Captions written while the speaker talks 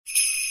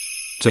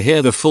To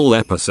hear the full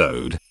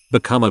episode,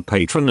 become a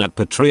patron at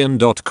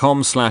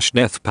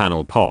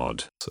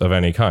patreon.com/deathpanelpod. Of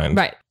any kind.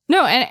 Right.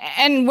 No,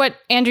 and what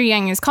Andrew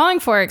Yang is calling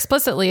for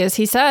explicitly is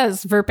he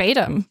says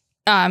verbatim,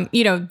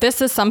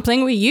 this is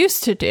something we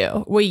used to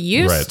do. We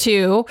used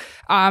to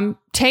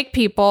take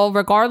people,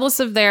 regardless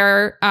of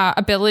their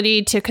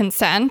ability to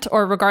consent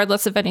or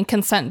regardless of any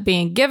consent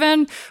being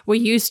given. We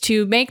used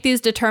to make these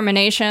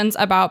determinations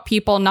about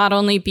people not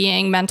only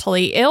being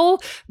mentally ill,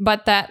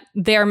 but that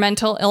their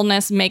mental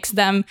illness makes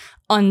them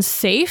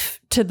unsafe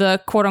to the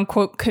quote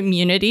unquote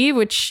community,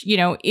 which,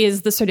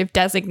 is the sort of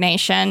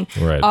designation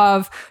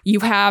of you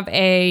have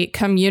a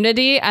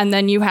community and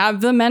then you have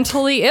the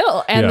mentally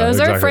ill. And those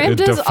are framed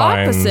as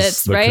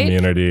opposites, the right?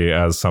 Community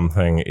as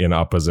something in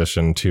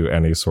opposition to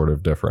any sort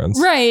of difference.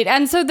 Right.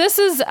 And so this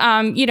is,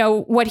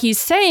 what he's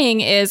saying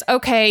is,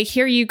 okay,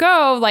 here you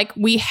go. Like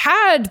we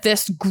had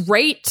this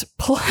great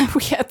plan.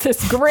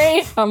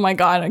 Oh my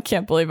God, I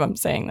can't believe I'm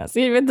saying this.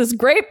 We had this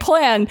great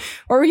plan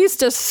where we used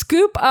to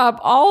scoop up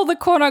all the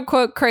quote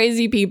unquote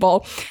crazy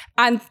people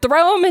and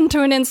throw them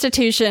into an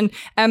institution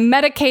and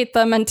medicate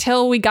them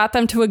until we got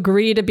them to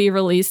agree to be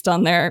released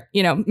on their,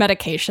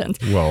 medications.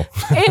 Well,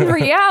 in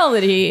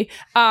reality,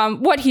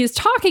 what he's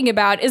talking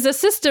about is a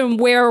system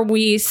where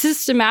we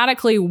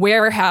systematically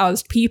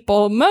warehoused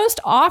people, most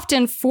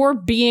often for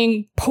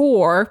being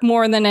poor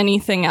more than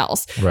anything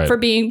else. Right. For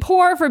being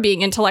poor, for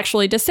being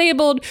intellectually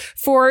disabled,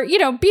 for,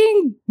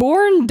 being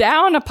borne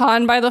down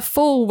upon by the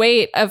full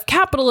weight of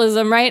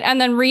capitalism, right? And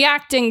then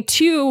reacting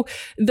to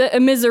the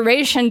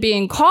immiseration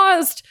being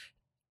caused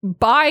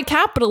by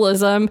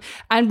capitalism,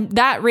 and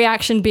that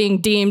reaction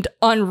being deemed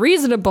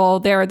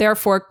unreasonable. They're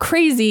therefore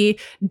crazy,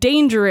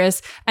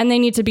 dangerous, and they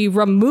need to be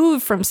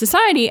removed from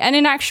society. And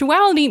in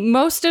actuality,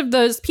 most of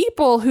those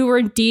people who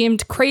were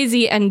deemed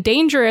crazy and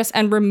dangerous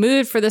and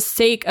removed for the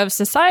sake of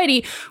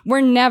society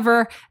were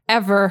never,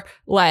 ever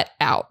let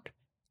out.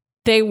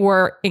 They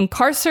were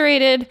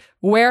incarcerated,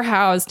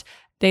 warehoused,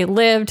 they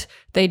lived,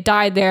 they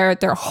died there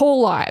their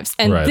whole lives.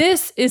 And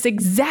this is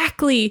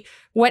exactly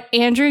what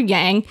Andrew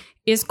Yang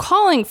is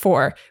calling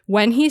for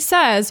when he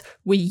says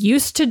we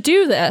used to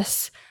do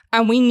this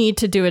and we need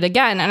to do it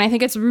again. And I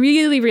think it's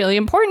really, really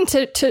important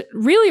to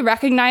really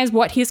recognize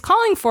what he's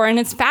calling for. And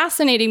it's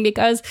fascinating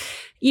because,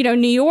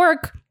 New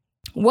York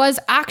was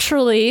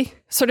actually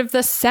sort of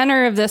the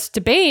center of this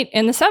debate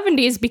in the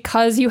 70s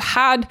because you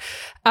had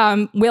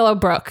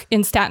Willowbrook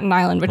in Staten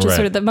Island, which is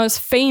sort of the most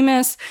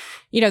famous.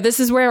 This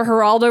is where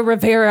Geraldo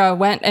Rivera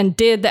went and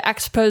did the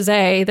expose.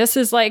 This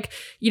is like,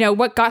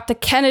 what got the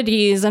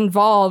Kennedys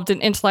involved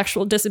in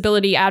intellectual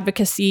disability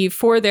advocacy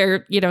for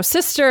their,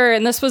 sister.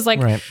 And this was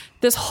like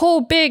this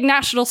whole big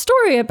national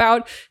story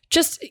about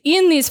just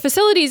in these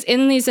facilities,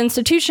 in these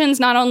institutions,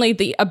 not only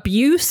the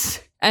abuse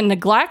and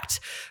neglect,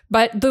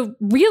 but the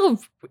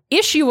real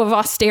issue of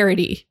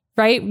austerity,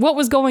 right? What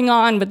was going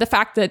on with the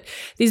fact that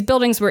these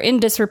buildings were in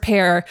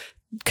disrepair,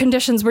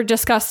 conditions were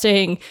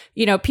disgusting,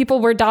 people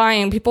were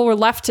dying, people were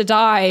left to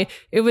die.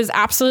 It was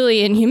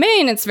absolutely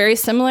inhumane. It's very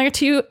similar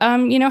to,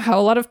 how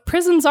a lot of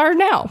prisons are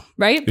now,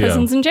 right?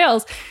 Prisons and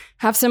jails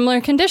have similar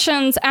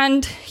conditions.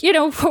 And,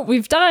 what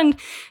we've done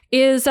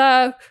is,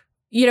 in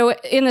the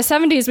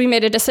 70s, we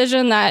made a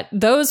decision that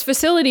those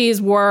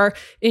facilities were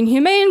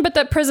inhumane, but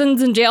that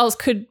prisons and jails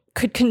could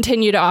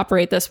continue to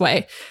operate this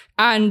way.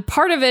 And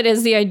part of it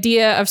is the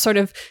idea of sort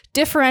of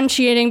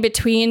differentiating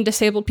between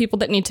disabled people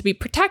that need to be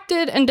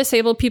protected and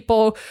disabled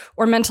people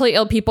or mentally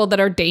ill people that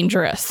are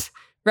dangerous,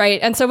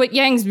 right? And so what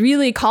Yang's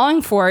really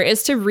calling for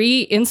is to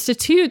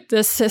reinstitute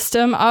this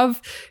system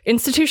of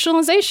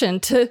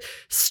institutionalization, to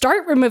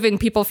start removing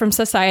people from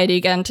society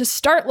again, to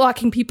start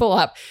locking people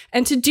up,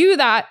 and to do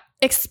that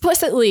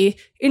explicitly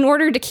in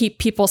order to keep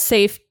people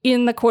safe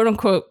in the quote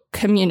unquote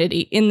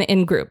community, in the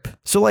in-group.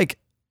 So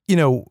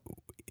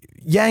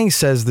Yang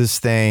says this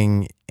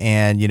thing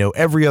and,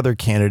 every other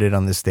candidate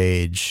on the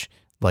stage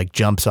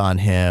jumps on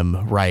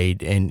him,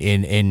 right? And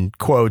in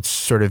quotes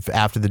sort of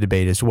after the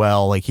debate as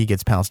well, he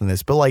gets pounced on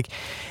this. But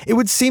it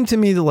would seem to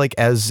me that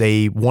as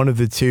one of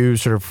the two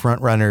sort of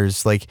front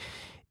runners,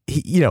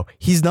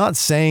 he's not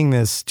saying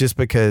this just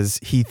because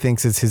he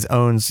thinks it's his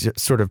own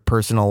sort of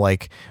personal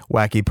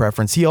wacky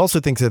preference. He also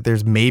thinks that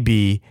there's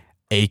maybe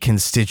a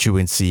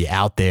constituency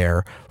out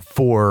there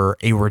for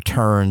a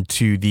return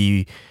to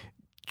the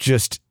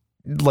just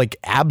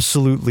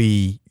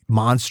absolutely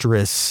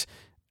monstrous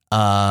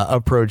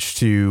approach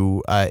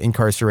to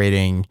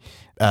incarcerating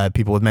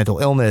people with mental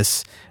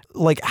illness.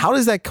 How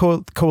does that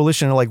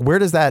coalition, where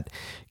does that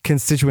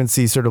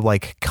constituency sort of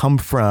come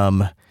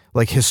from,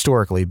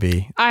 historically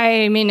be?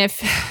 I mean,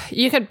 if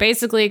you could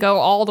basically go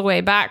all the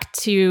way back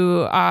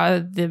to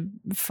the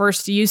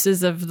first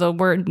uses of the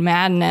word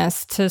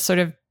madness to sort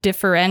of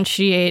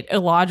differentiate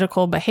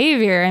illogical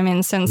behavior. I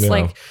mean, since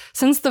the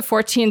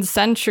 14th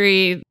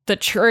century, the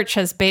church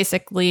has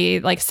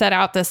basically set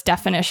out this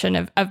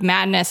definition of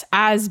madness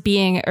as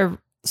being a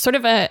sort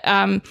of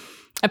a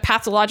a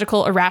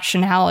pathological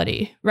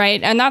irrationality,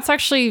 right? And that's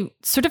actually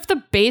sort of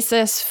the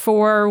basis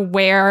for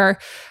where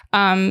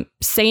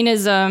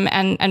saneism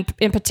and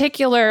in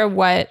particular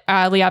what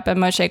Liat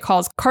Ben-Moshe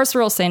calls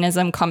carceral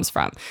saneism comes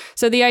from.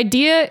 So the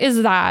idea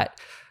is that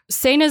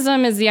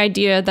saneism is the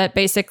idea that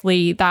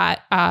basically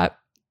that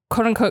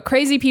quote unquote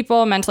crazy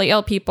people, mentally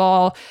ill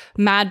people,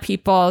 mad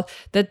people,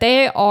 that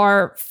they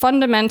are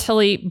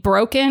fundamentally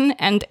broken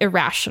and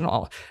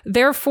irrational.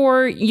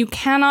 Therefore, you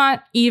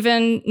cannot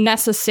even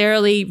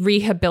necessarily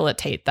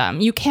rehabilitate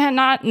them. You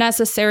cannot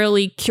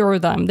necessarily cure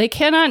them. They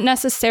cannot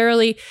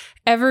necessarily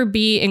ever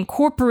be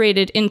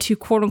incorporated into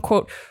quote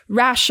unquote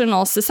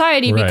rational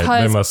society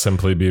because they must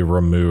simply be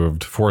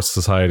removed for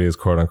society's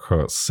quote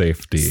unquote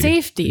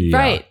safety.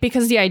 Right?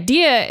 Because the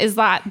idea is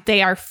that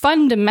they are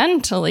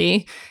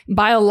fundamentally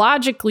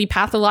biologically,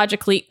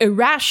 pathologically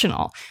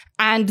irrational,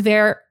 and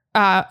their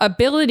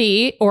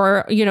ability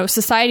or,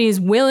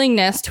 society's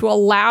willingness to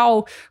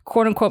allow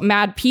quote unquote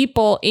mad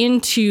people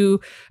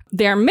into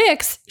their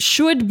mix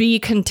should be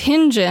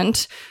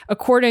contingent,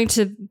 according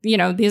to,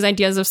 these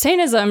ideas of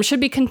saneism, should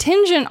be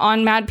contingent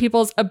on mad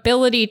people's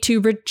ability to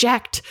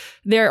reject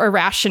their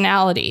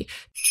irrationality.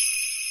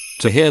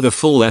 To hear the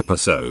full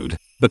episode,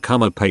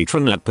 become a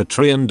patron at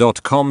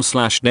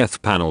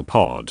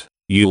patreon.com/deathpanelpod.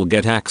 You'll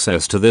get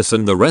access to this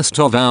and the rest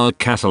of our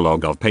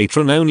catalog of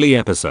patron-only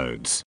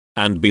episodes,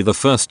 and be the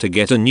first to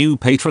get a new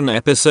patron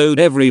episode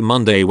every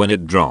Monday when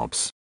it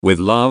drops. With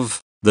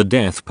love, the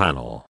Death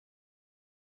Panel.